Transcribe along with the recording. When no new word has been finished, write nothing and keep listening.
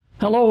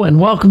Hello and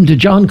welcome to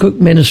John Cook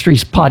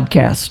Ministries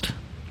podcast.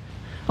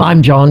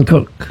 I'm John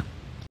Cook.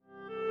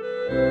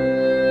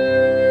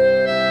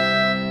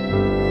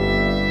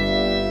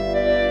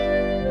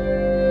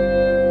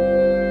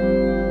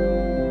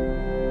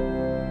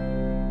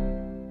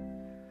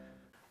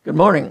 Good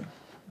morning,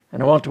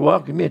 and I want to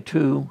welcome you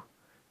to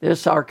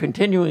this, our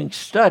continuing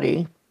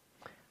study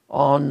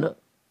on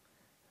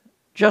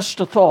Just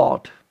a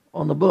Thought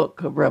on the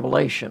book of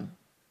Revelation.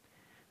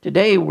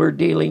 Today we're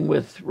dealing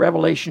with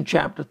Revelation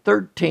chapter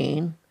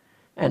 13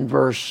 and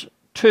verse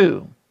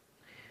 2.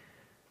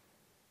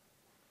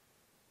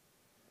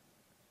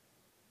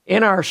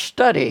 In our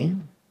study,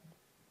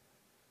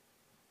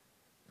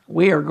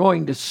 we are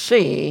going to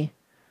see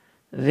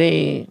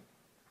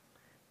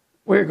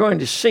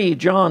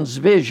John's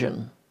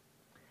vision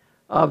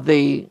of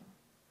I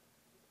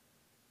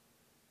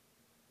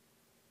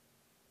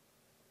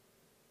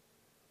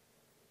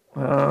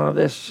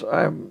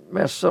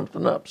messed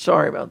something up.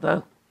 Sorry about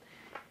that.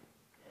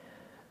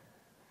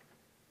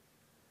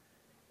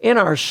 In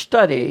our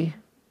study,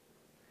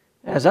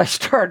 as I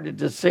started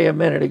to say a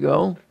minute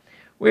ago,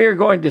 we are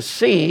going to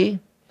see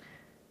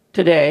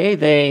today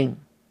the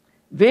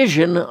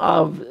vision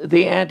of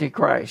the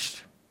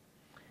Antichrist.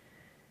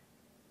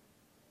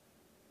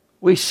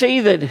 We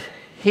see that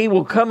he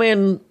will come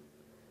in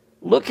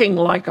looking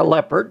like a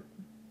leopard,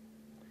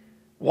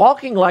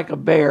 walking like a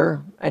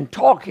bear, and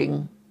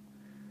talking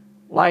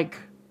like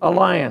a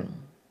lion.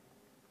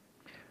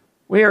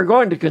 We are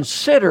going to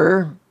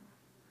consider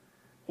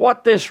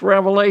what this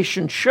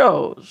revelation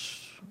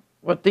shows,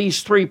 what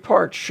these three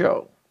parts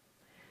show,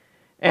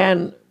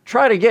 and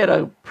try to get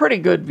a pretty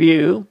good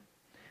view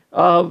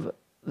of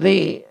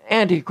the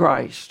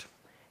Antichrist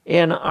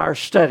in our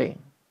study.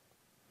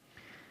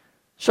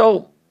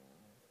 So,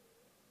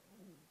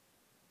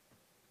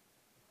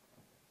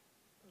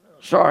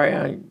 sorry,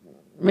 I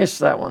missed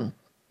that one.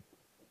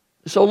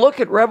 So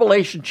look at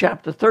Revelation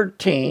chapter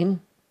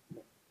 13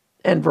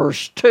 and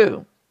verse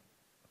 2.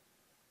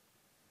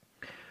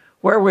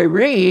 Where we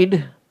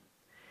read,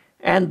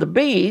 "And the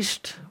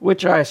beast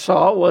which I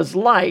saw was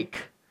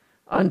like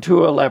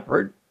unto a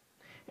leopard,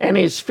 and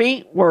his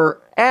feet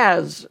were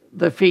as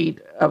the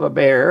feet of a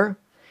bear,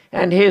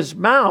 and his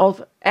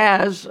mouth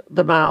as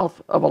the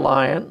mouth of a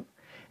lion.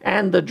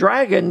 And the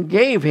dragon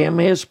gave him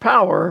his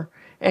power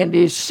and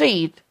his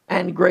seat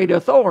and great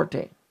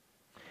authority."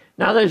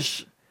 Now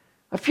there's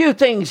a few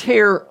things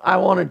here I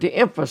wanted to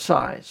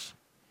emphasize,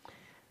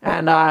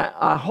 and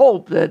I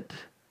hope that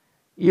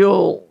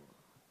you'll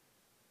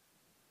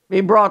be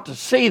brought to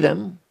see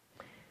them.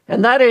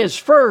 And that is,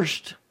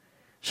 first,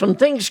 some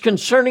things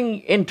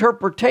concerning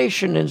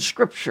interpretation in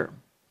Scripture.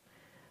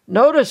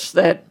 Notice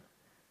that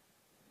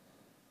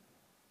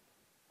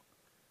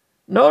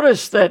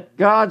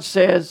God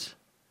says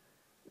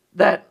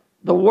that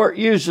the word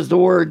uses the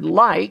word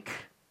like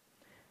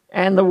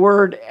and the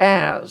word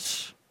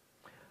as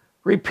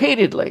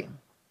repeatedly.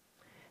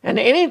 And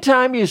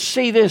anytime you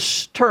see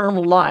this term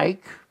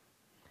like,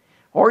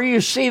 or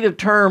you see the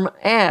term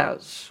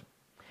as,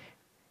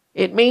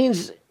 it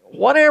means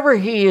whatever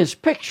he is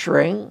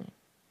picturing,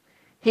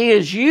 he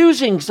is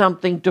using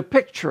something to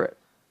picture it.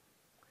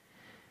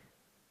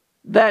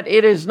 That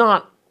it is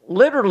not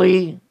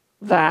literally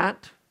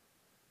that,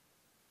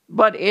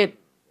 but it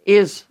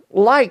is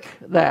like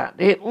that.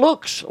 It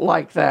looks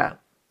like that.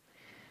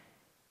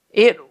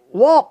 It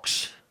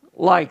walks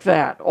like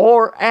that,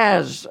 or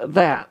as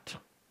that.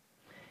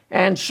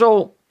 And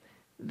so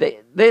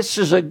this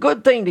is a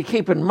good thing to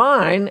keep in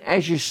mind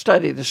as you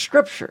study the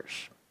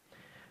Scriptures.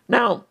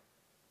 Now,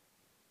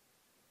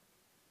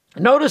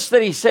 notice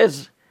that he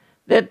says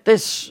that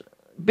this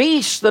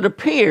beast that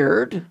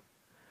appeared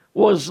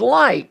was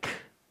like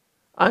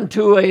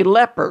unto a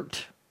leopard.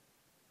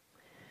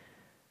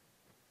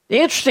 The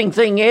interesting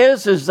thing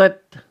is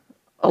that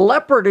a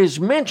leopard is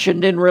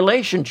mentioned in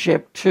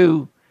relationship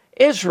to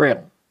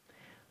Israel.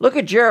 Look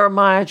at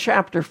Jeremiah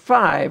chapter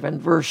 5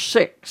 and verse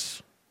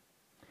 6.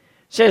 It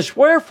says,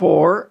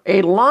 "Wherefore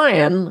a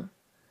lion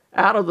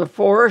out of the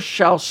forest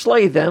shall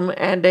slay them,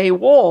 and a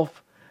wolf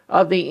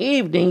of the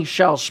evening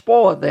shall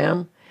spoil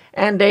them,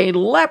 and a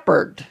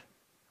leopard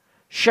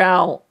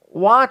shall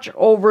watch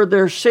over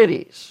their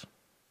cities.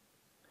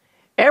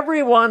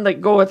 Every one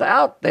that goeth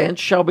out thence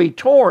shall be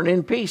torn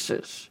in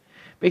pieces,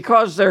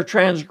 because their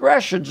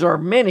transgressions are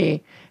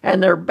many,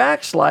 and their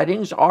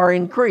backslidings are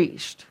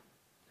increased."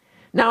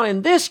 Now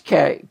in this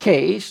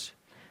case,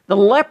 the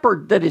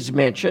leopard that is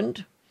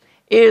mentioned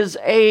is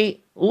a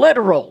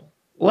literal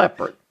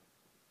leopard,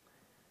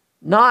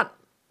 not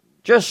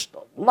just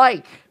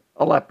like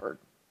a leopard.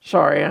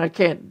 Sorry,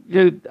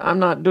 I'm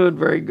not doing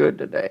very good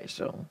today.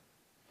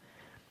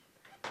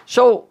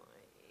 So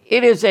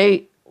it is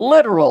a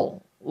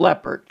literal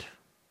leopard.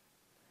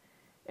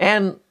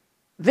 And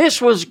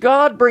this was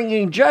God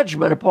bringing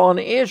judgment upon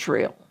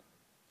Israel.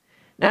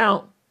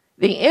 Now,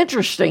 the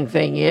interesting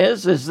thing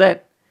is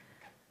that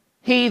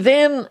he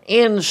then,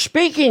 in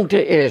speaking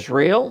to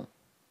Israel,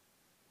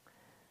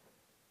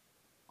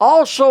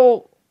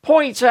 also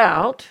points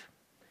out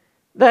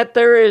that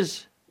there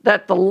is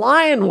that the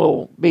lion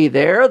will be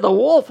there, the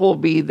wolf will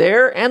be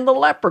there, and the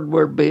leopard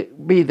will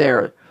be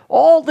there.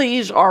 All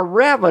these are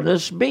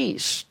ravenous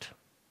beasts.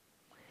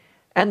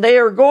 And they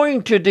are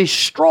going to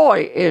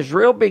destroy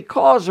Israel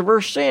because of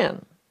her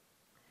sin.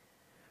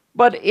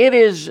 But it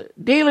is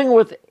dealing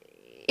with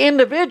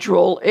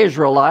individual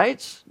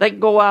Israelites that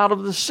go out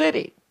of the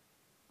city.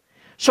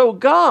 So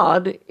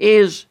God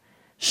is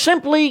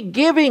simply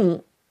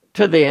giving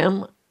to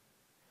them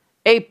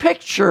a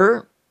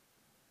picture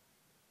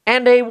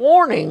and a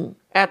warning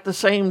at the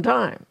same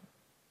time.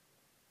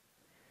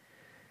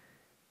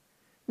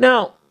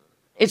 Now,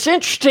 it's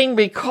interesting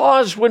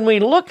because when we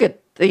look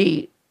at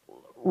the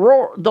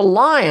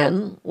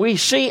lion, we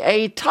see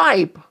a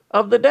type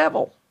of the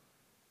devil.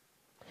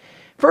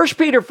 1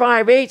 Peter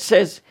 5:8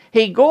 says,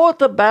 "He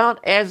goeth about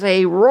as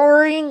a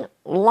roaring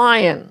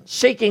lion,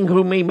 seeking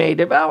whom he may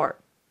devour."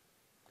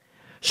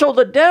 So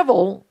the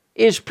devil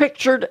is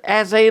pictured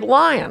as a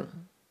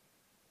lion.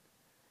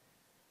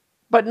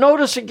 But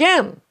notice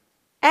again,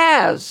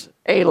 as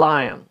a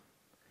lion.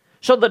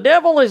 So the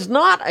devil is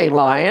not a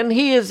lion,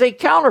 he is a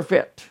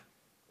counterfeit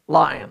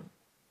lion.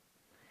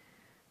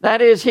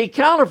 That is, he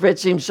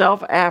counterfeits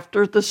himself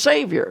after the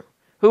Savior,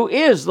 who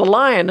is the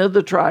Lion of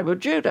the tribe of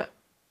Judah.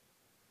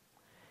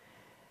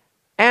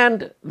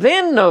 And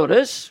then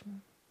notice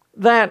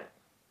that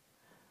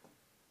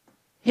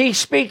he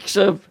speaks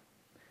of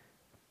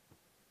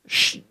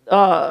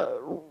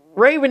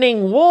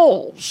ravening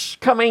wolves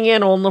coming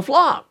in on the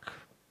flock.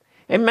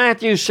 In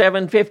Matthew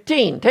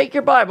 7:15. Take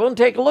your Bible and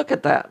take a look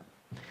at that.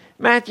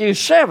 Matthew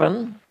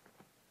 7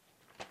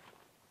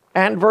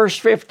 and verse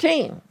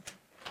 15.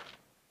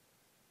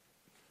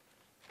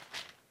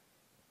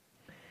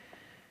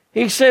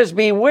 He says,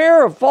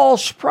 "Beware of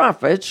false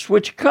prophets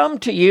which come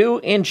to you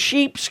in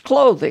sheep's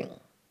clothing,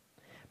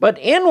 but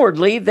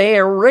inwardly they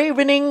are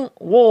ravening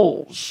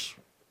wolves."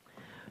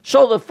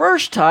 So the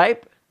first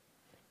type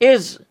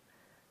is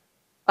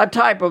a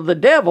type of the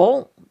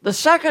devil. The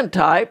second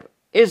type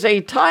is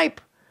a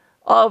type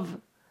of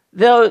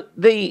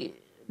the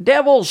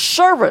devil's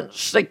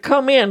servants that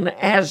come in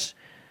as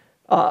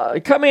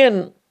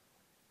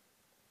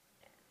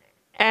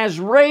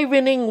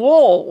ravening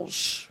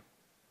wolves.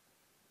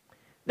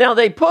 Now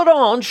they put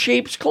on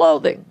sheep's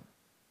clothing.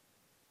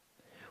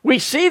 We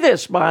see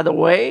this, by the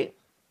way,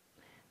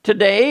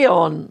 today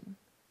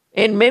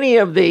in many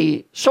of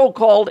the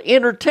so-called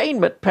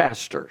entertainment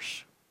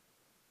pastors,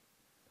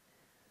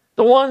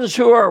 the ones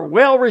who are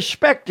well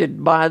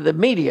respected by the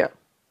media.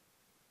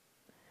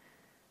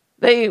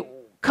 They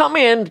come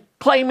in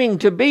claiming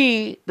to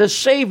be the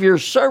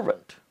Savior's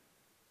servant.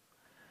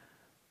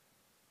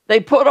 They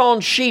put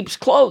on sheep's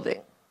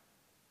clothing,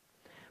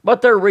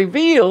 but they're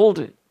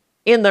revealed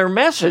in their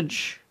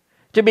message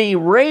to be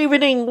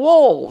ravening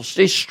wolves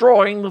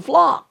destroying the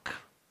flock.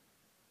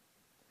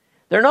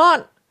 They're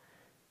not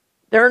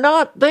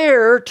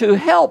there to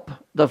help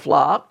the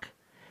flock.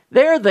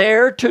 They're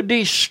there to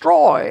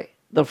destroy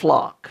the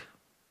flock.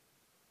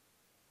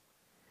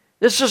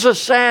 This is a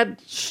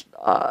sad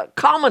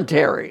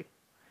commentary,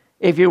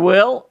 if you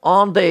will,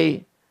 on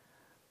the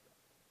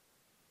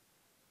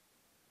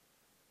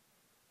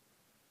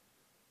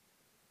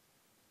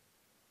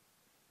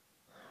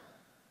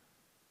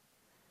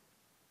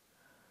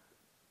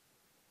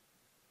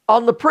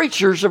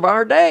preachers of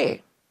our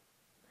day.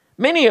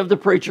 Many of the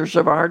preachers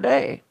of our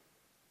day.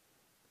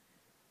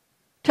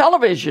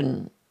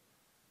 Television,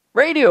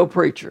 radio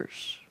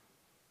preachers.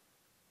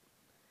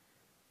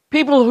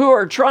 People who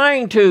are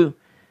trying to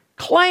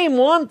claim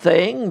one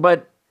thing,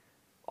 but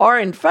are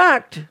in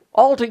fact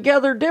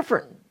altogether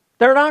different.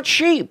 They're not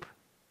sheep.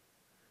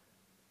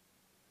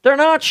 They're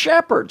not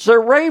shepherds. They're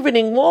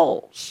ravening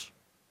wolves.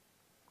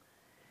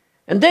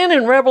 And then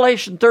in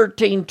Revelation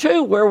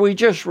 13:2, where we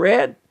just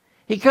read,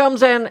 he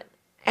comes in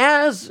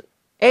as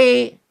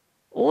a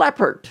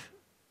leopard.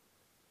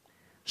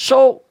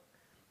 So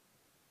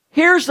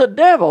here's the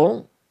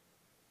devil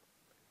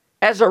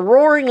as a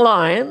roaring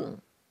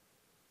lion.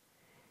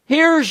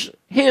 Here's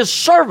his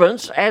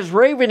servants as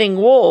ravening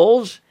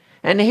wolves.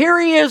 And here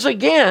he is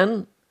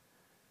again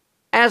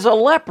as a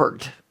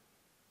leopard.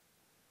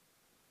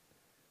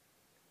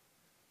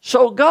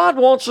 So God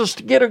wants us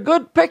to get a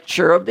good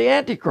picture of the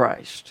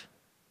Antichrist.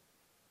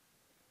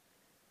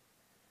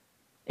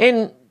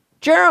 In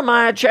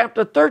Jeremiah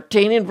chapter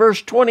 13 in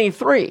verse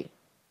 23,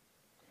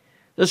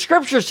 the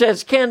scripture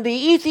says, "Can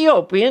the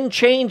Ethiopian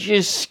change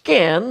his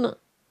skin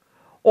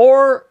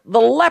or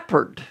the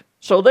leopard?"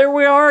 So there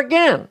we are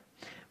again.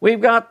 We've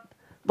got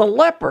the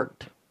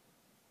leopard.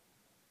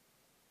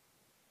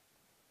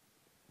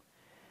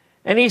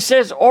 And he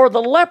says, "Or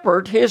the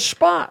leopard his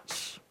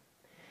spots.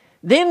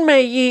 Then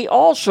may ye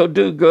also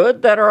do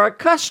good that are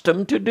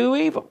accustomed to do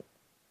evil."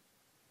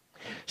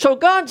 So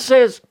God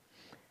says,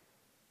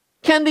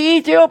 can the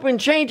Ethiopian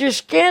change his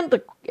skin?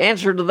 The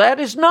answer to that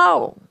is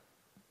no.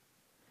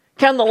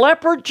 Can the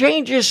leopard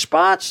change his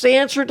spots? The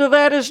answer to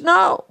that is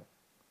no.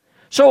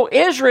 So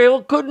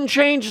Israel couldn't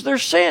change their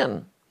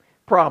sin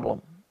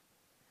problem.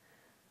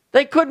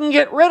 They couldn't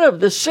get rid of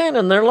the sin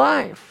in their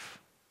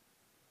life.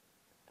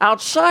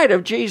 outside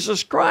of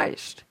Jesus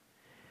Christ.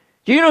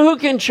 Do you know who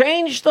can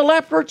change the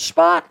leopard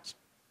spots?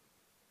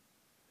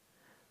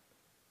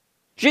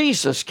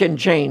 Jesus can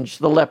change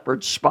the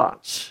leopard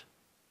spots.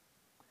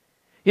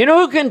 You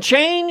know who can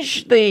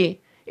change the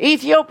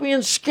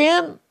Ethiopian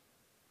skin?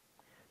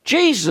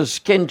 Jesus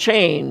can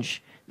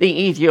change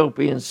the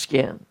Ethiopian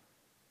skin.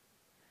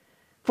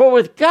 For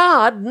with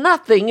God,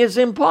 nothing is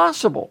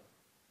impossible.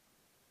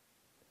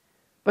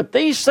 But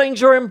these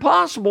things are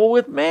impossible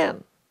with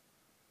men.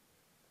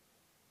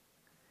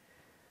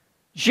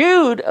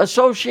 Jude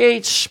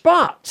associates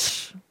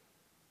spots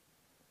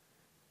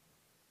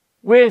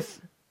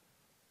with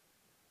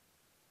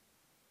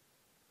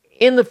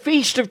in the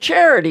Feast of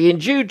Charity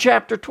in Jude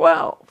chapter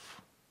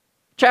 12.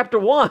 Chapter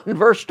 1,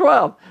 verse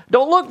 12.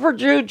 Don't look for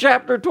Jude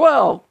chapter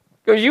 12,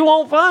 because you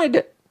won't find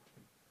it.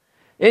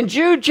 In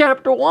Jude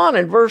chapter 1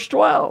 and verse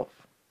 12,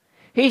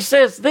 he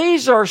says,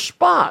 these are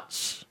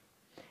spots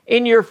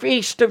in your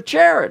Feast of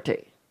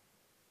Charity.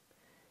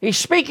 He's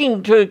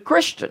speaking to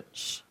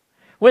Christians.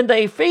 When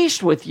they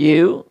feast with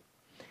you,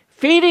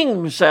 feeding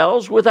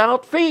themselves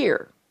without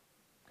fear.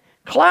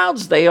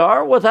 Clouds they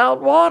are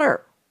without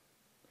water,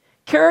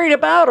 carried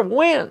about of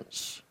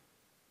winds.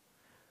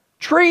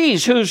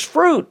 Trees whose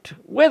fruit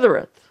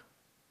withereth,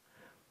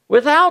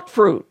 without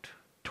fruit,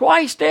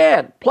 twice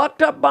dead,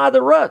 plucked up by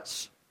the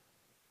roots.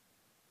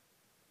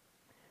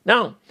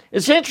 Now,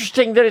 it's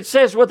interesting that it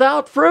says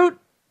without fruit,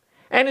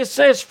 and it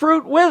says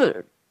fruit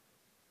withered.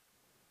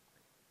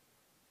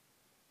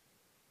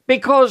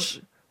 Because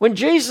when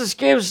Jesus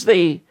gives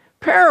the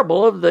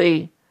parable of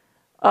the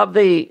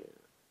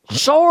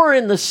sower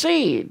and the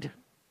seed,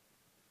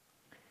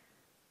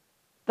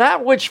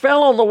 that which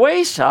fell on the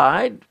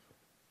wayside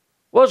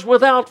was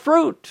without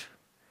fruit.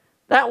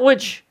 That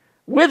which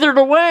withered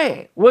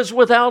away was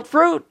without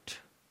fruit.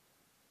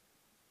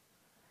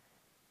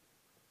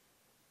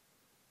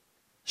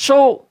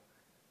 So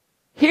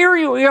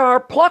here we are,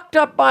 plucked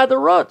up by the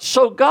roots.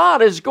 So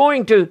God is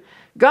going to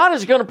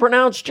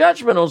pronounce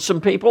judgment on some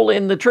people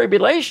in the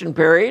tribulation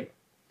period,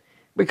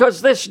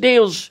 because this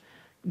deals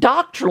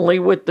doctrinally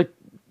with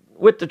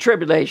the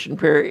tribulation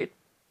period.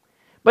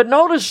 But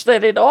notice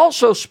that it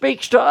also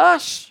speaks to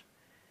us,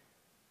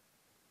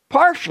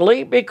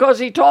 partially because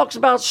he talks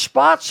about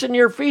spots in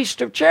your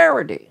Feast of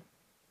Charity.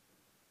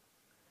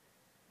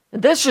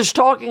 And this is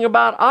talking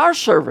about our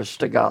service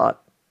to God.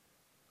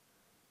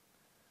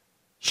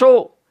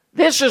 So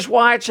this is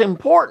why it's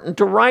important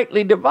to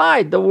rightly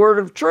divide the word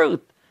of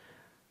truth,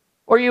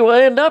 or you will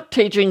end up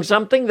teaching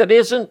something that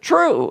isn't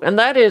true. And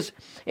that is,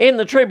 in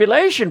the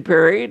tribulation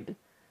period,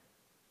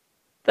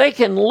 they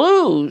can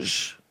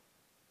lose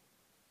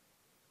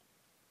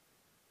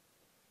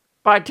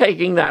by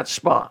taking that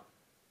spot.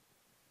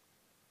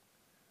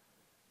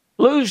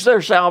 Lose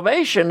their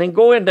salvation and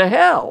go into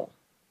hell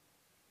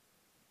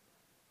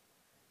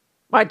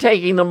by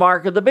taking the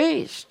mark of the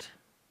beast.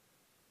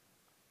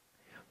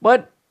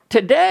 But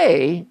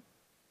today,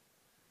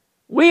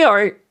 we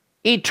are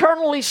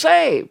eternally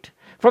saved.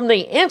 From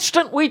the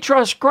instant we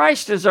trust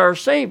Christ as our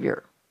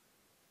Savior,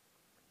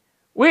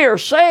 we are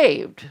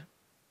saved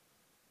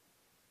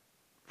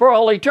for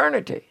all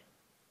eternity.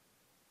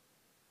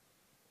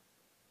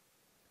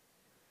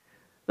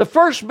 The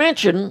first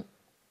mention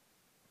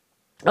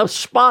of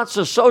spots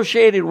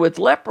associated with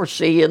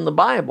leprosy in the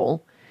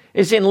Bible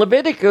is in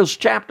Leviticus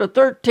chapter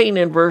 13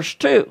 and verse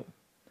 2.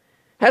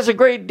 Has a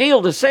great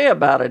deal to say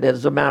about it,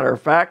 as a matter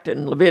of fact,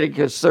 in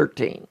Leviticus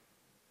 13. It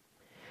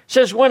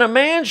says, when a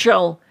man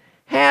shall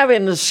have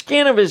in the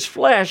skin of his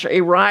flesh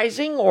a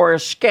rising or a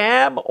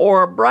scab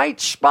or a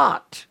bright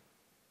spot,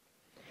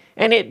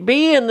 and it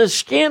be in the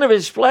skin of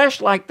his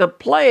flesh like the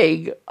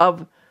plague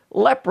of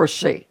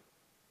leprosy,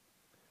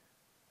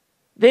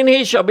 then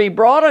he shall be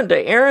brought unto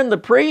Aaron the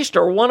priest,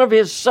 or one of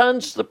his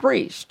sons the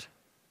priest.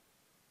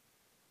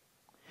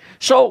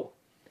 So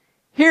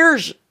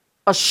here's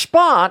a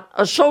spot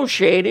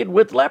associated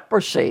with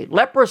leprosy.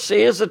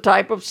 Leprosy is a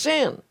type of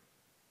sin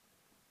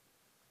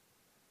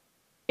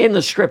in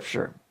the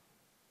Scripture.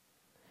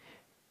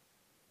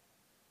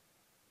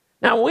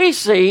 Now we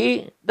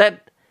see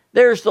that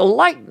there's the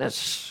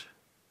likeness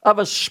of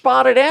a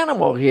spotted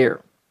animal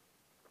here.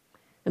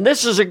 And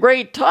this is a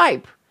great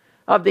type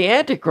of the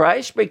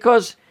Antichrist,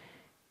 because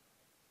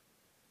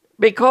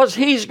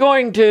he's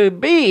going to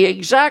be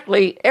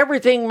exactly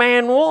everything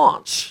man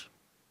wants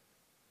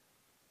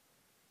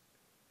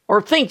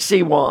or thinks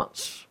he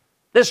wants.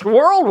 This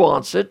world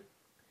wants it,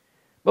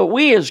 but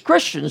we as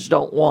Christians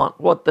don't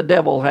want what the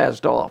devil has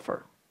to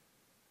offer.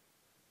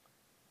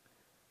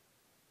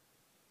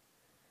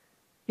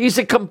 He's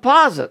a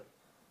composite: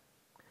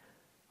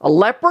 a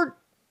leopard,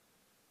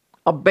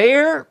 a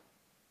bear,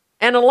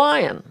 and a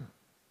lion.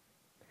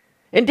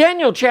 In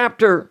Daniel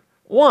chapter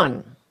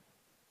 1,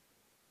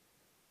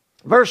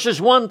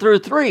 verses 1 through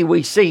 3,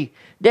 we see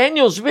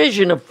Daniel's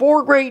vision of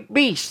 4 great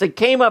beasts that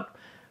came up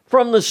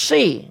from the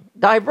sea,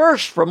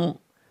 diverse from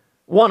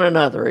one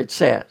another, it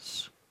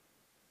says.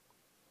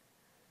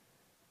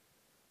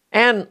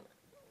 And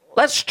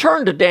let's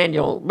turn to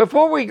Daniel.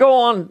 Before we go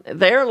on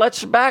there,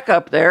 let's back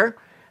up there.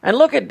 And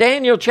look at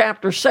Daniel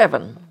chapter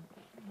 7.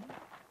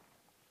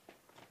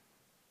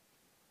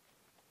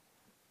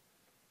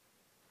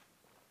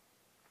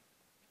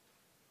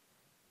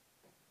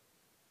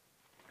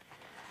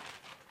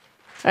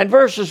 And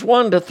verses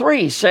 1 to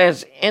 3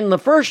 says, In the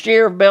first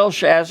year of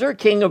Belshazzar,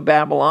 king of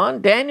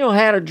Babylon, Daniel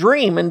had a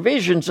dream and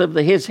visions of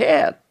his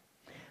head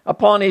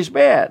upon his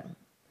bed.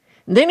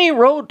 And then he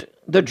wrote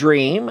the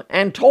dream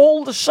and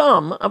told the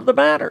sum of the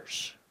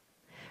matters.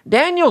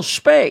 Daniel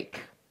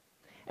spake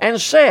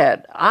and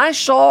said, I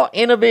saw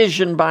in a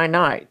vision by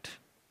night,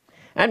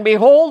 and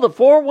behold, the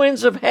four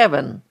winds of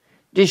heaven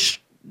the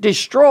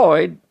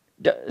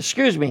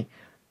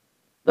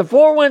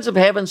four winds of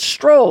heaven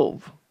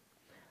strove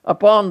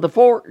upon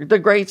the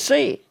great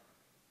sea.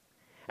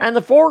 And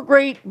the four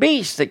great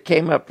beasts that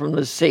came up from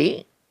the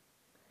sea,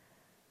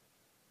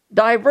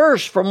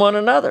 diverse from one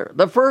another.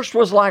 The first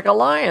was like a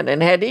lion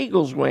and had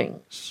eagle's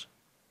wings.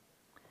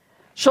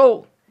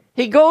 So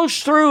he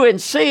goes through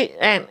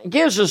and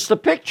gives us the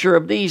picture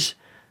of these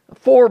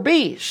four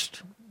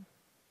beasts.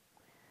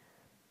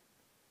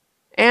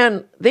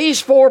 And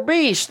these four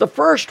beasts, the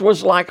first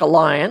was like a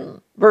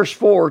lion, verse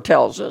 4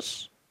 tells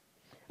us,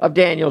 of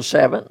Daniel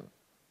 7.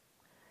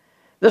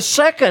 The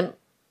second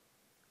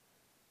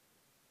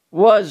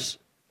was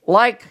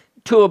like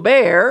to a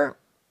bear,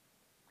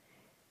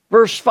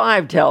 verse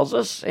 5 tells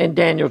us in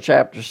Daniel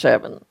chapter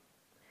 7.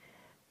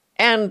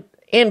 And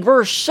in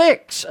verse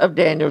 6 of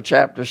Daniel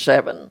chapter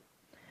 7,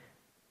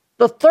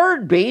 the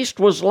third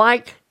beast was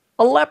like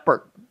a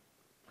leopard.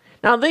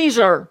 Now these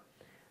are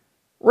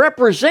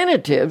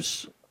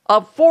representatives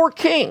of four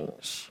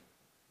kings.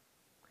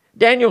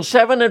 Daniel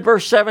 7 and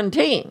verse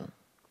 17.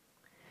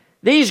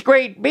 These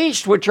great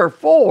beasts which are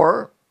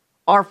four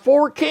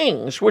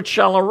kings which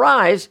shall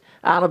arise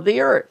out of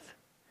the earth.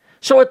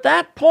 So at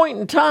that point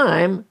in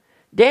time,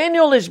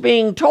 Daniel is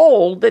being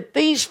told that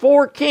these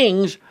four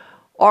kings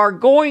are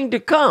going to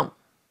come.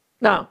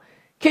 Now,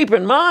 keep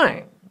in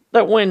mind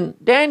that when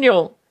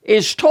Daniel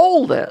is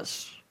told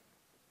this,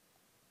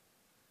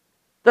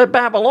 the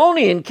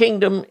Babylonian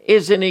kingdom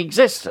is in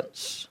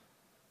existence.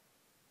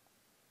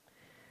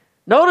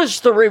 Notice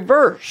the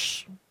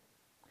reverse.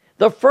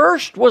 The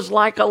first was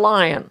like a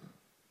lion,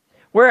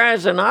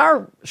 whereas in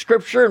our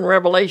scripture in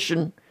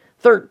Revelation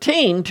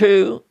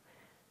 13:2,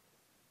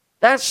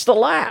 that's the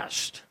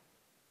last,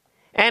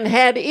 and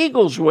had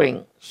eagle's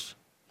wings.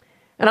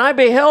 And I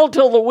beheld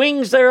till the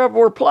wings thereof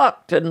were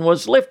plucked, and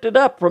was lifted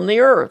up from the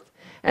earth,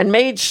 and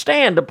made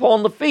stand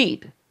upon the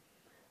feet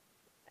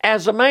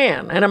as a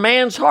man, and a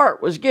man's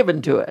heart was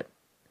given to it.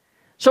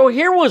 So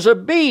here was a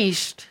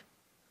beast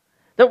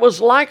that was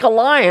like a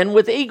lion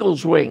with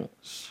eagle's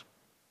wings.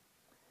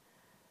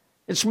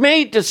 It's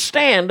made to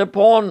stand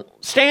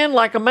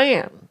like a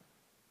man,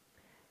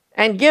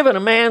 and given a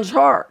man's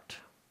heart.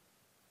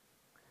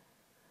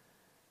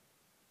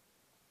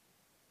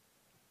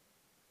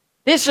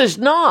 This is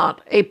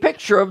not a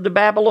picture of the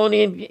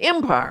Babylonian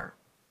Empire.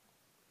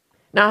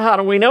 Now, how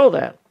do we know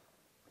that?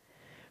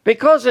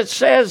 Because it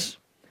says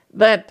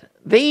that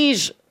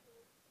these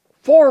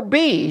four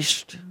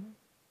beasts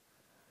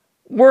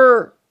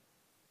were,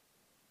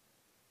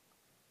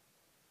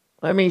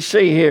 let me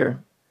see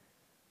here.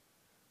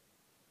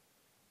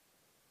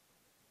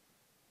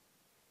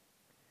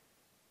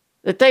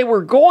 That they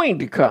were going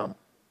to come.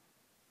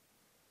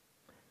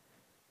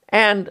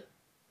 And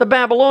the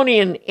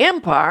Babylonian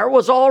Empire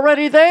was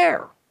already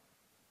there.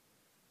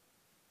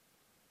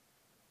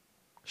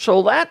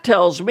 So that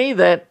tells me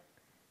that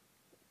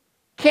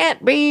they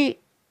can't be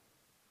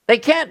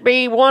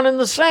one and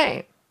the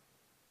same.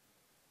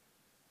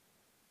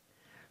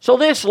 So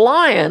this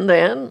lion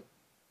then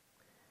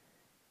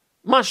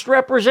must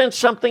represent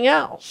something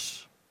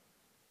else.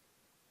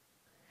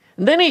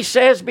 And then he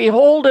says,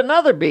 behold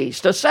another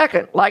beast, a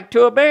second, like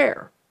to a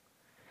bear.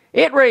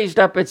 It raised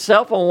up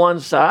itself on one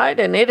side,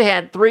 and it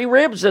had 3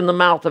 ribs in the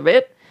mouth of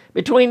it,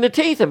 between the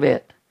teeth of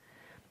it.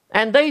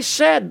 And they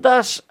said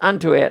thus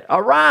unto it,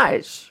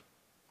 arise,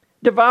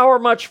 devour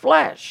much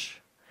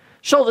flesh.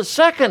 So the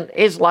second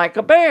is like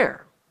a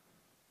bear.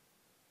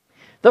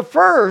 The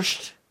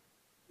first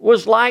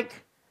was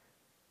like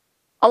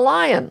a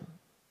lion,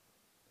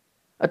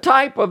 a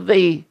type of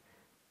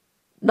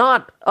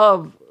not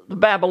of the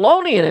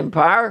Babylonian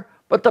Empire,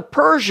 but the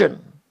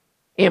Persian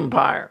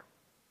Empire.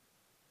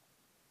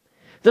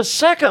 The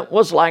second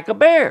was like a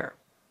bear,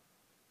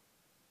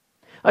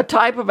 a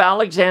type of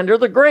Alexander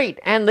the Great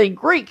and the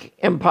Greek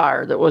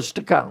Empire that was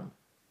to come.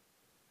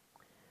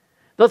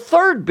 The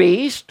third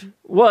beast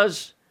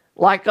was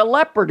like a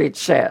leopard, it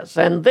says,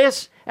 and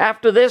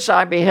after this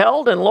I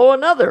beheld, and lo,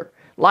 another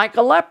like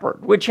a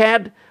leopard, which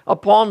had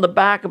upon the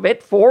back of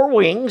it 4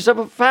 wings of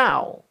a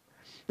fowl.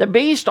 The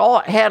beast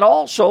had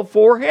also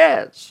 4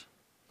 heads,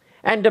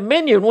 and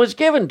dominion was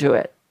given to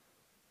it.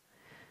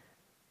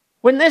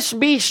 When this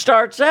beast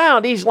starts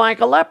out, he's like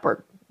a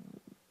leopard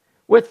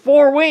with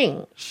 4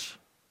 wings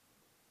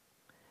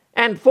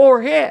and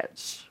 4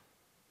 heads.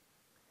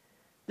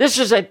 This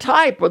is a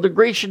type of the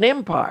Grecian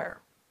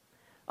Empire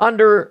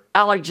under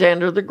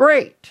Alexander the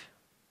Great.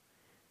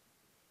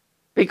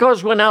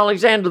 Because when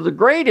Alexander the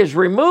Great is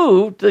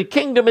removed, the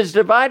kingdom is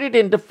divided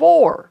into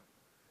four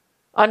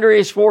under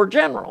his four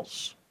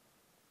generals.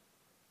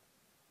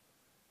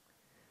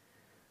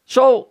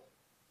 So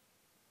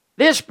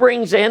this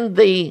brings in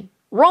the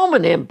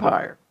Roman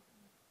Empire.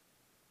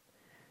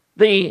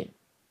 The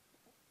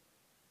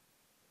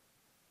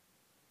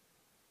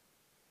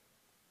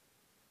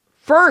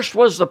first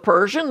was the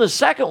Persian, the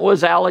second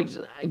was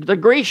the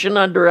Grecian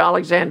under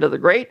Alexander the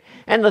Great,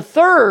 and the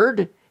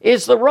third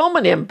is the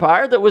Roman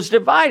Empire that was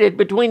divided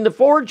between the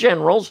four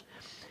generals,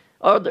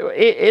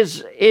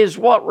 is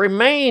what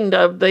remained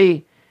of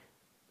the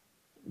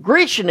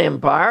Grecian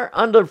Empire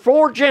under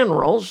four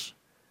generals,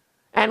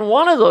 and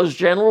one of those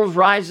generals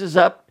rises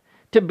up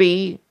to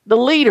be the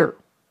leader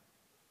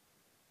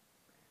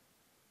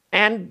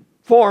and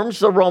forms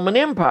the Roman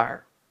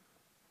Empire.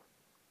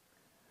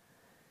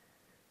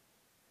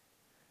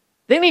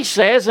 Then he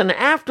says, and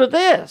after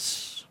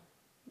this,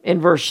 in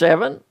verse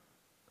 7,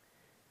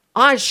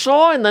 I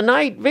saw in the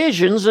night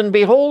visions, and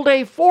behold,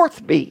 a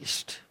fourth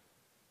beast,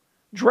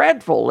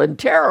 dreadful and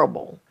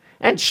terrible,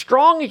 and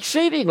strong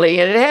exceedingly,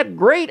 and it had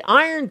great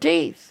iron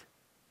teeth.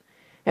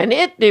 And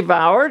it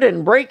devoured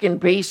and brake in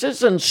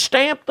pieces, and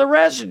stamped the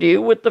residue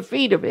with the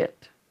feet of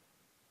it.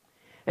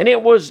 And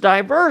it was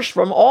diverse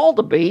from all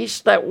the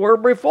beasts that were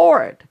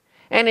before it,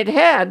 and it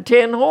had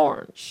 10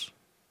 horns.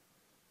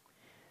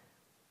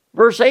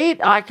 Verse 8,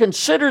 I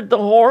considered the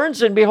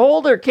horns, and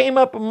behold, there came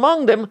up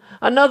among them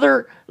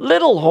another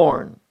little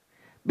horn,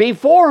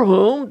 before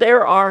whom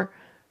there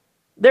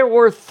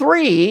were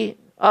 3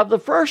 of the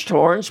first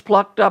horns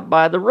plucked up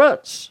by the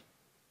roots.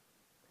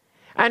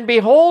 And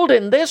behold,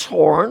 in this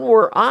horn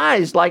were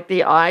eyes like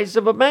the eyes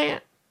of a man,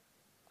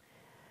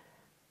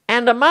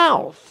 and a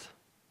mouth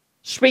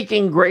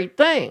speaking great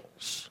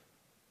things.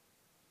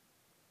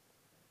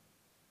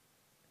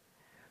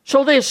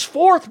 So this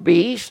fourth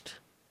beast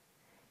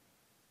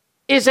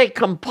is a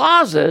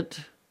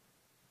composite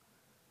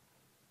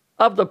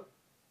of the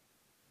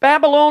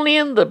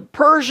Babylonian, the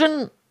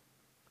Persian,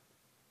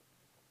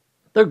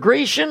 the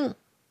Grecian,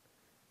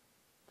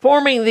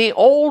 forming the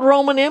old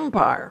Roman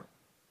Empire.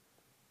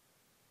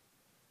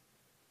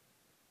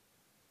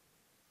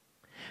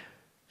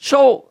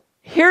 So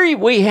here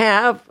we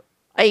have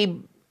a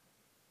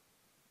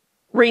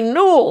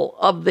renewal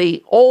of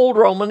the old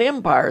Roman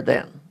Empire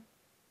then.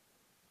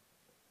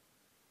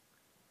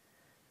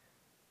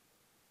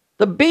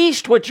 The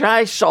beast which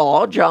I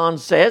saw, John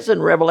says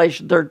in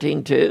Revelation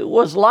 13:2,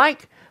 was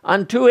like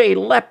unto a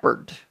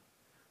leopard,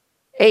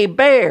 a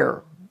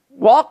bear,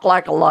 walk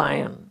like a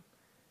lion,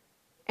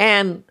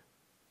 and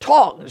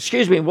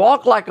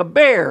walk like a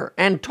bear,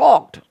 and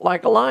talked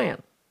like a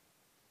lion.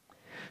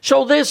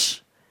 So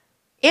this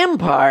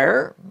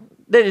empire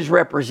that is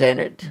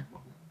represented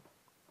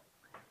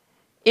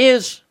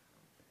is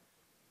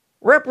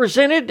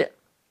represented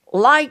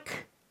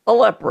like a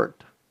leopard.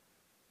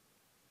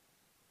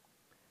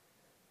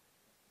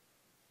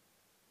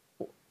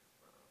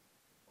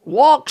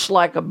 Walks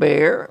like a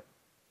bear,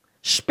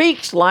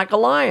 speaks like a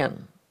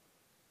lion.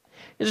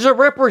 It is a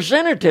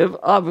representative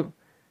of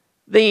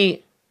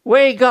the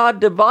way God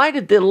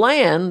divided the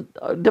land,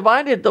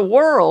 divided the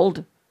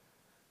world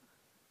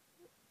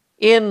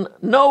in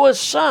Noah's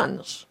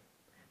sons,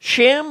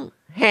 Shem,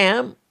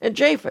 Ham, and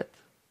Japheth.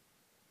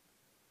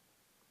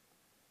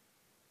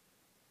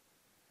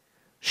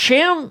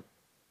 Shem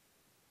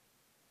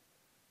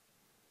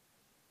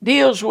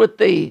deals with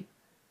the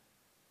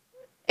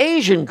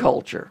Asian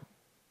culture.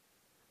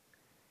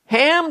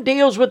 Ham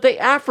deals with the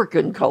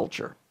African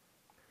culture.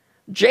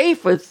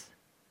 Japheth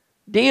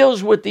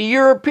deals with the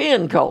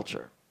European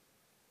culture.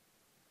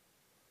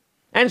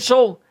 And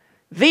so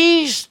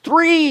these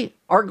 3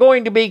 are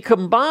going to be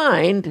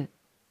combined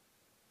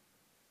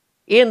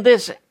in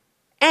this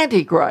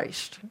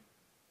Antichrist.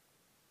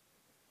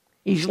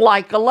 He's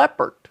like a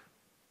leopard.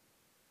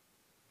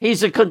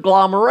 He's a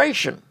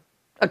conglomeration,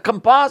 a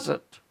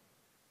composite.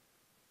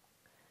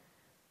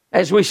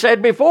 As we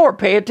said before,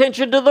 pay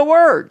attention to the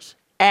words,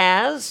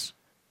 as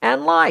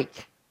and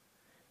like.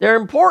 They're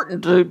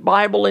important to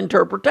Bible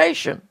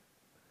interpretation.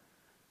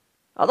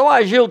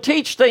 Otherwise, you'll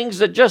teach things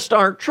that just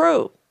aren't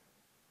true.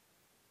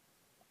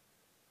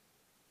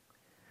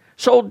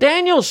 So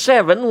Daniel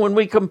 7, when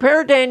we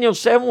compare Daniel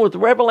 7 with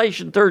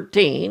Revelation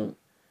 13,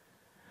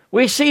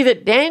 we see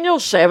that Daniel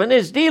 7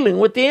 is dealing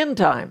with the end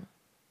time.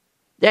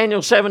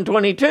 Daniel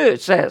 7:22,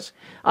 it says,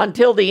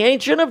 until the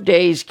Ancient of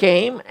Days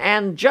came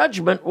and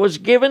judgment was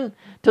given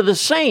to the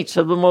saints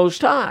of the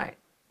Most High.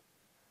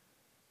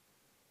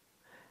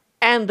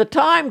 And the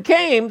time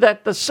came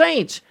that the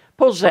saints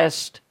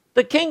possessed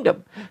the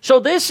kingdom. So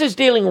this is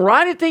dealing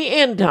right at the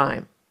end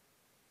time.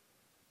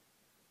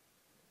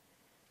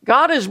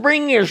 God is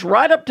bringing us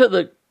right up to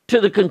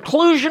the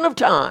conclusion of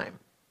time.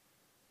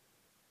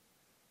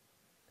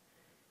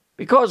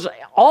 Because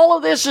all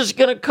of this is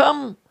going to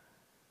come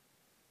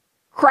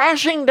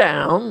crashing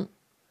down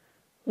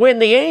when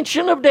the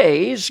Ancient of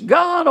Days,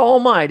 God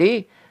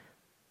Almighty,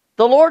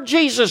 the Lord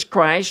Jesus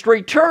Christ,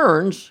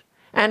 returns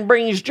and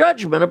brings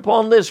judgment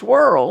upon this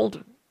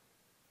world.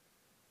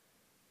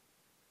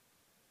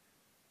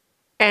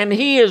 and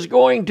he is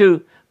going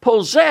to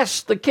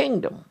possess the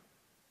kingdom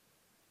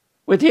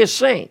with his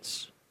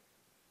saints.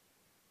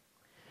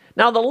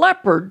 Now, the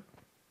leopard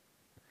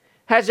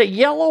has a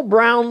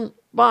yellow-brown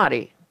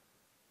body,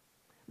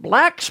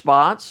 black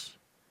spots,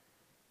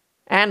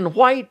 and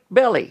white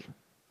belly.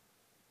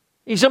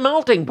 He's a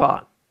melting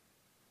pot.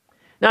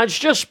 Now, it's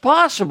just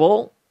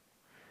possible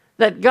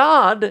that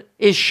God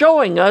is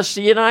showing us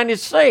the United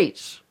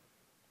States.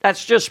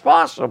 That's just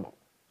possible.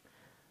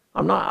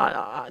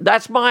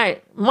 That's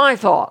my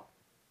thought.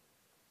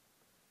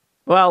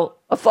 Well,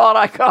 a thought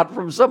I got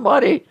from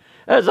somebody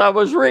as I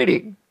was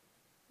reading,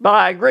 but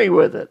I agree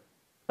with it.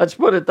 Let's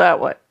put it that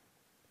way.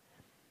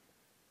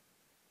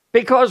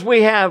 Because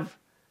we have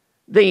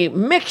the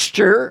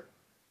mixture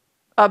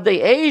of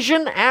the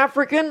Asian,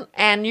 African,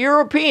 and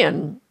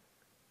European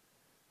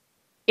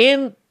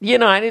in the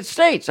United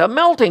States, a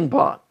melting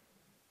pot,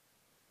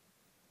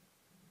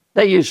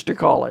 they used to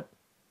call it.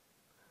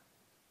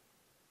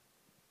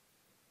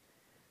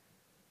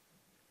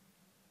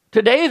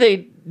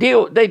 Today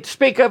they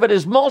speak of it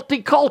as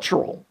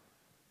multicultural.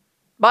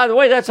 By the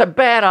way, that's a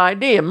bad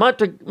idea.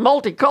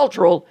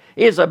 Multicultural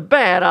is a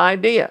bad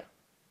idea.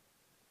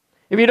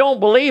 If you don't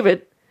believe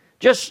it,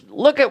 just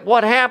look at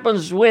what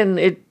happens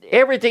when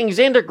everything's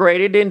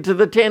integrated into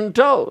the 10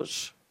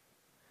 toes.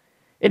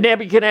 In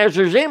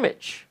Nebuchadnezzar's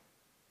image,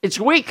 it's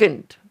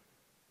weakened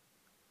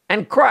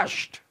and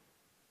crushed.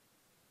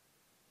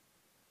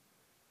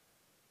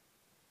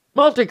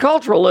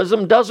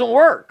 Multiculturalism doesn't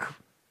work.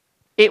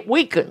 It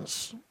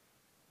weakens.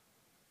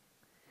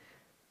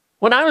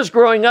 When I was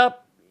growing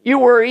up, you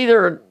were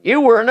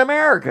an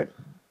American.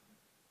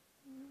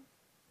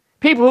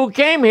 People who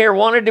came here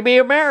wanted to be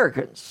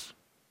Americans.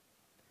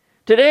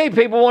 Today,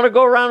 people want to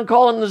go around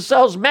calling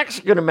themselves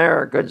Mexican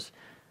Americans,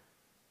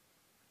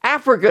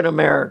 African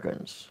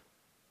Americans,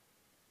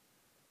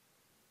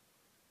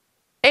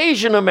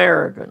 Asian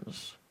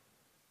Americans.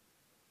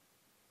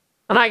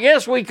 And I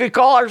guess we could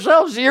call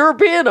ourselves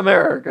European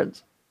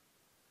Americans.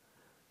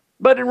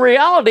 But in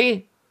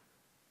reality,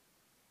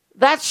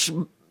 that's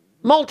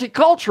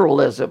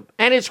multiculturalism,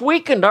 and it's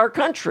weakened our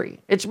country.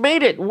 It's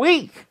made it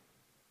weak.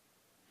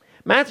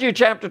 Matthew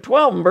chapter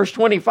 12 and verse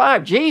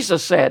 25,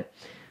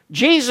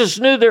 Jesus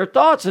knew their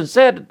thoughts and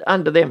said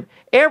unto them,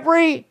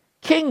 every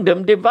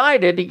kingdom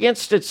divided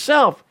against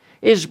itself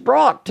is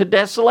brought to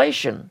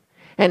desolation,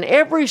 and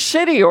every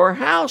city or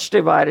house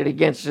divided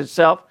against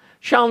itself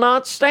shall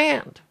not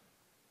stand.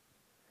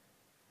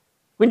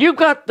 When you've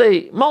got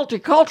the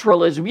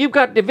multiculturalism, you've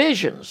got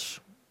divisions.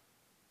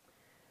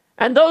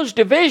 And those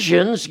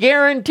divisions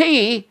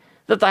guarantee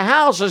that the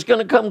house is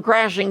going to come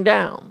crashing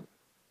down.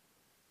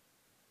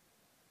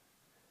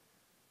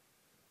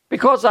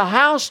 Because a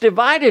house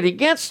divided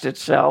against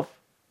itself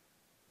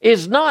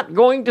is not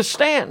going to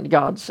stand,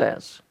 God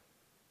says.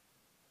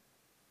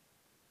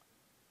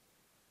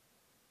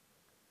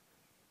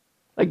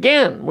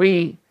 Again,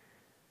 we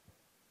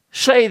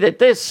say that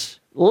this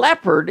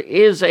leopard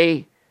is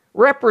a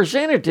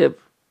representative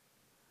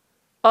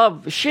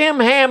of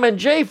Shem, Ham, and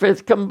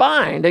Japheth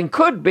combined and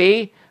could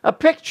be a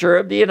picture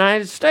of the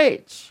United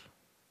States.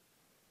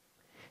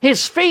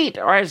 His feet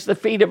are as the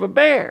feet of a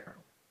bear.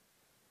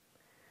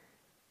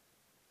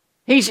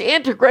 He's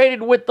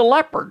integrated with the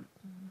leopard.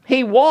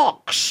 He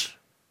walks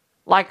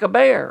like a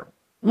bear,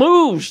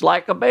 moves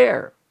like a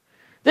bear.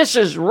 This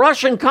is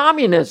Russian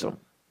communism,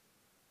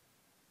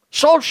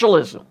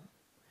 socialism.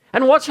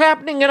 And what's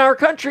happening in our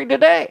country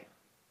today?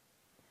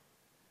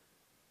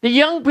 The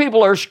young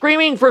people are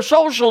screaming for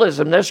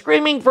socialism. They're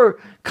screaming for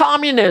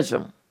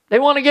communism. They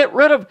want to get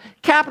rid of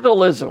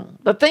capitalism,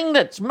 the thing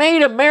that's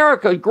made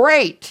America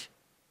great.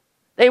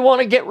 They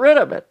want to get rid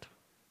of it.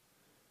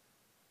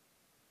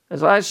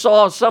 As I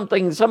saw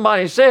something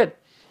somebody said,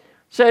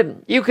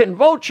 you can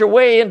vote your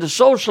way into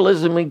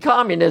socialism and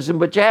communism,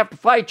 but you have to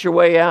fight your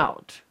way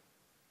out.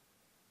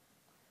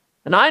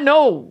 And I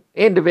know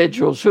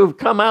individuals who have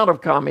come out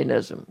of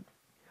communism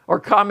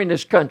or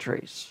communist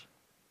countries.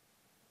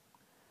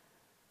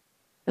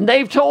 And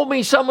they've told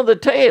me some of the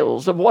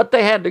tales of what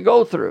they had to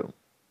go through.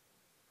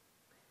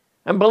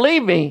 And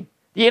believe me,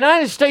 the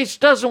United States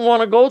doesn't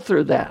want to go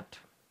through that.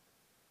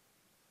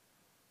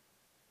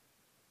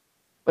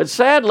 But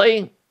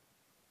sadly,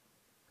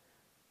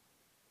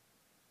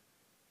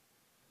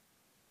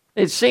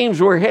 it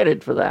seems we're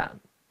headed for that.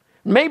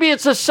 Maybe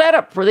it's a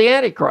setup for the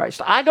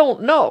Antichrist. I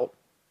don't know.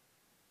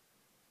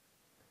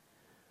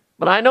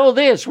 But I know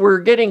this, we're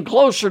getting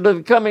closer to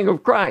the coming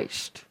of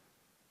Christ.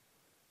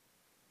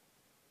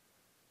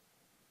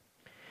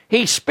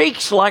 He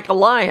speaks like a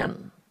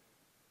lion.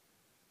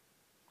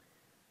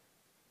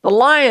 The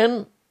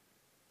lion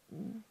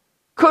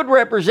could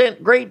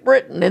represent Great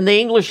Britain in the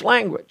English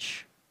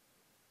language.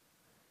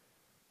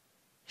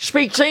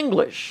 Speaks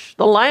English,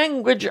 the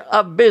language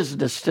of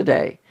business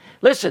today.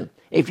 Listen,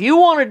 if you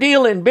want to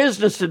deal in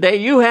business today,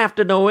 you have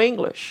to know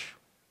English.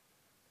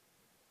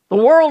 The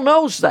world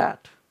knows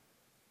that.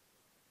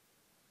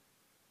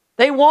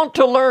 They want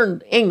to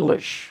learn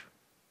English.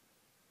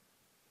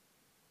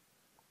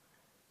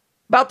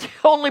 About the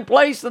only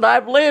place that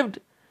I've lived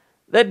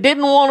that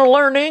didn't want to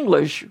learn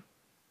English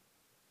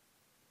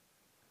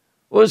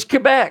was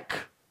Quebec.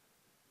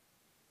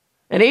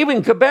 And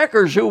even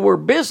Quebecers who were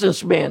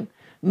businessmen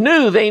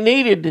knew they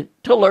needed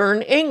to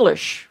learn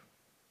English.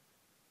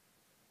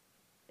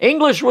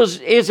 English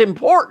is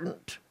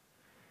important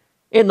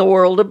in the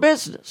world of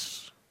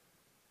business.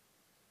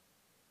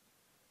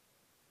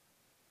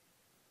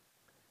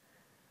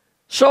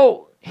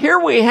 So here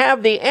we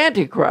have the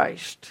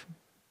Antichrist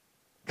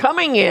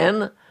coming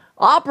in,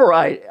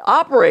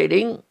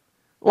 operating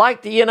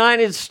like the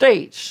United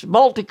States,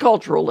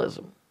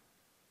 multiculturalism,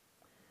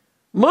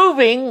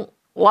 moving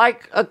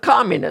like a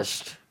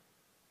communist,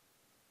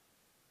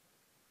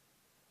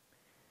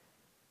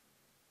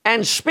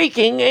 and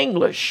speaking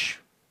English.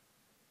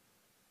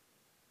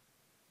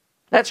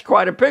 That's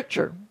quite a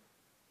picture.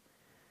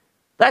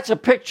 That's a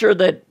picture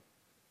that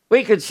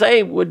we could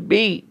say would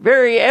be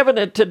very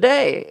evident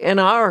today in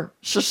our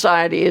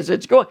society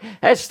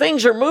as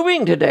things are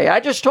moving today. I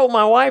just told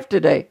my wife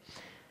today,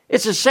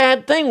 it's a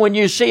sad thing when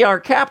you see our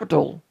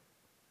capital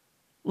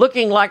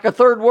looking like a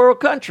third world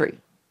country.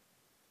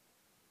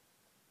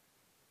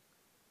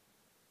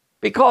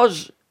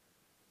 Because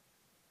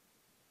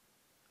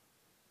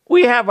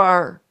we have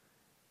our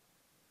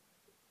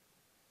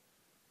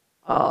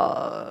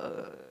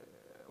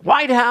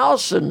White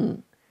House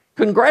and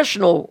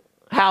congressional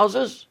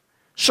houses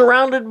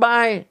surrounded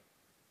by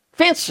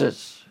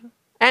fences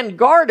and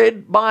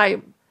guarded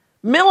by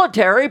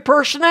military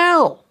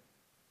personnel.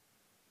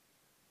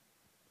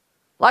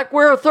 Like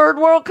we're a third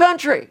world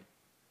country.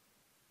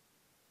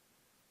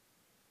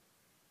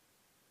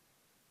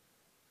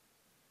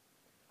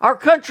 Our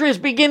country is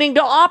beginning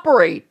to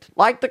operate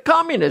like the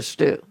communists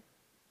do.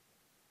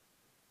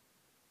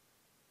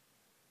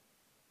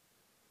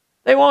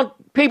 They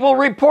want people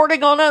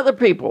reporting on other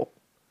people.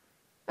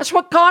 That's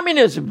what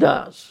communism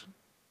does.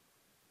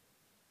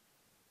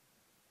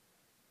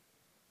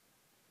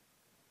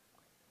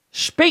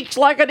 Speaks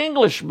like an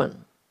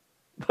Englishman.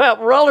 Well,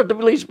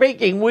 relatively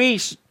speaking, we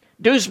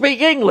do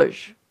speak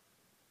English.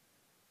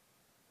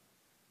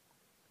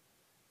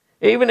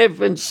 Even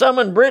if some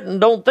in Britain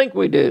don't think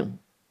we do.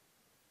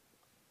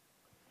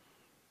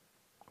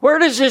 Where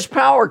does his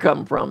power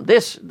come from?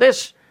 This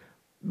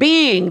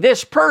being,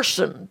 this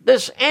person,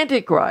 this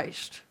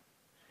Antichrist.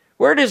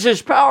 Where does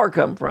his power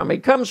come from?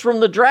 It comes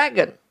from the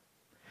dragon.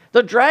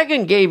 The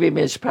dragon gave him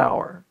his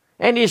power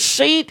and his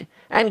seat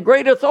and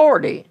great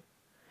authority.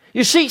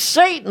 You see,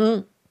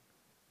 Satan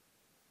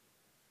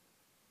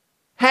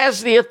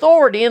has the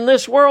authority in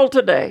this world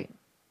today.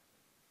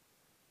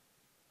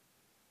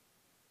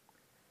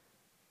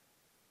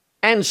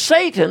 And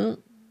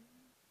Satan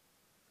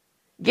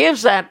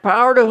gives that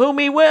power to whom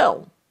he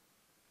will.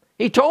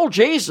 He told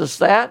Jesus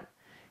that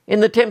in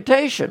the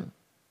temptation.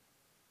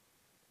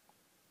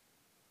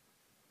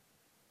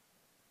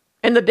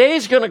 And the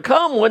day's going to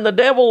come when the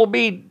devil will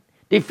be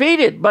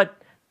defeated,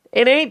 but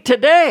it ain't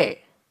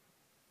today.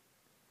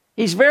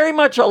 He's very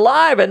much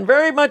alive and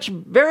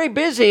very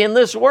busy in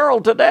this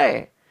world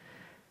today.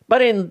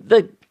 But in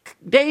the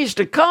days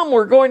to come,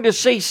 we're going to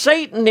see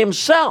Satan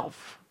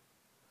himself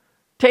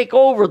take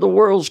over the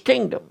world's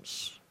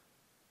kingdoms.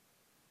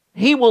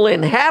 He will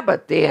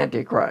inhabit the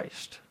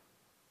Antichrist.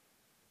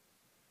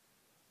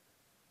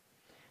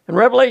 In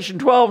Revelation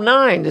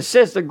 12:9, it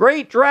says, the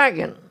great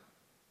dragon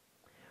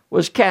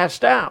was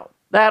cast out,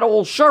 that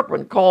old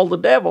serpent called the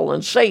devil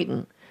and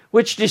Satan,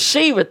 which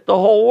deceiveth the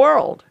whole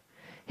world.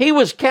 He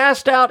was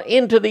cast out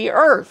into the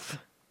earth,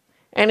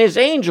 and his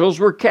angels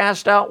were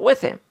cast out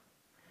with him.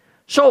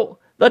 So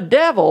the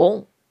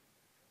devil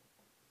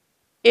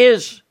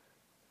is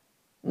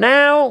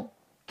now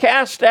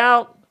cast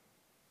out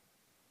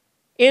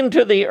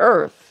into the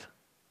earth.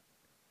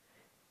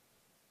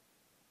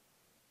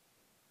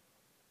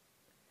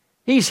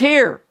 He's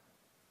here.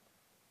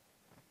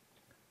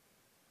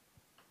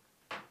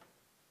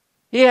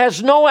 He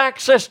has no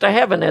access to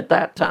heaven at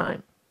that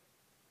time.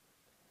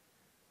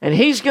 And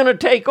he's going to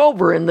take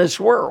over in this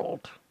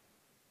world,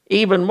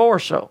 even more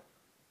so.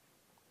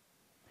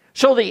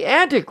 So the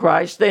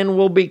Antichrist then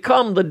will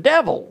become the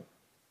devil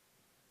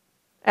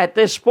at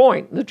this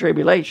point in the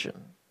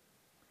tribulation.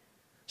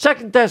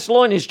 2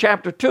 Thessalonians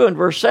chapter 2 and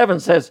verse 7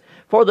 says,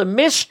 for the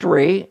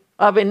mystery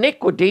of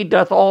iniquity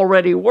doth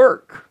already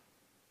work.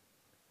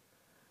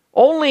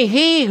 Only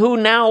he who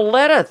now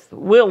letteth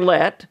will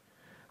let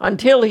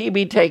until he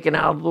be taken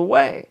out of the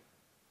way.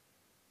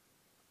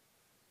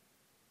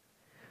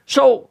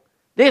 So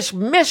this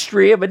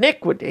mystery of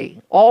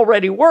iniquity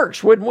already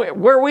works.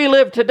 Where we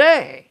live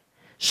today,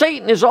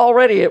 Satan is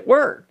already at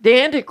work.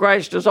 The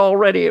Antichrist is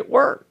already at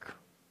work.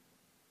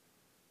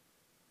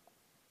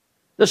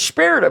 The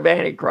spirit of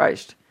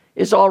Antichrist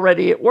is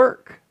already at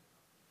work.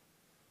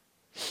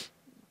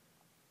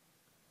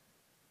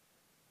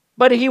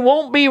 But he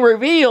won't be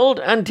revealed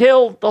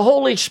until the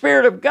Holy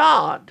Spirit of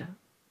God,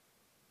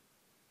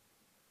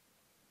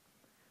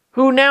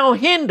 who now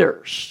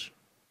hinders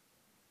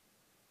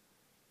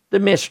the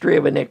mystery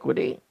of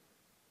iniquity,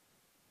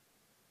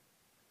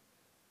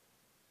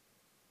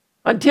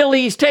 until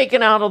he's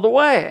taken out of the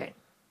way.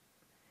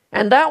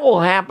 And that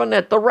will happen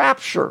at the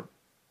rapture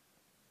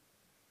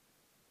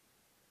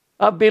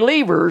of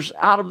believers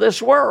out of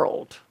this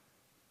world.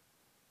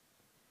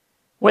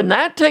 When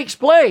that takes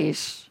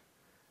place,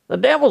 the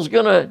devil's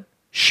going to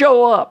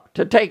show up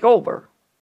to take over.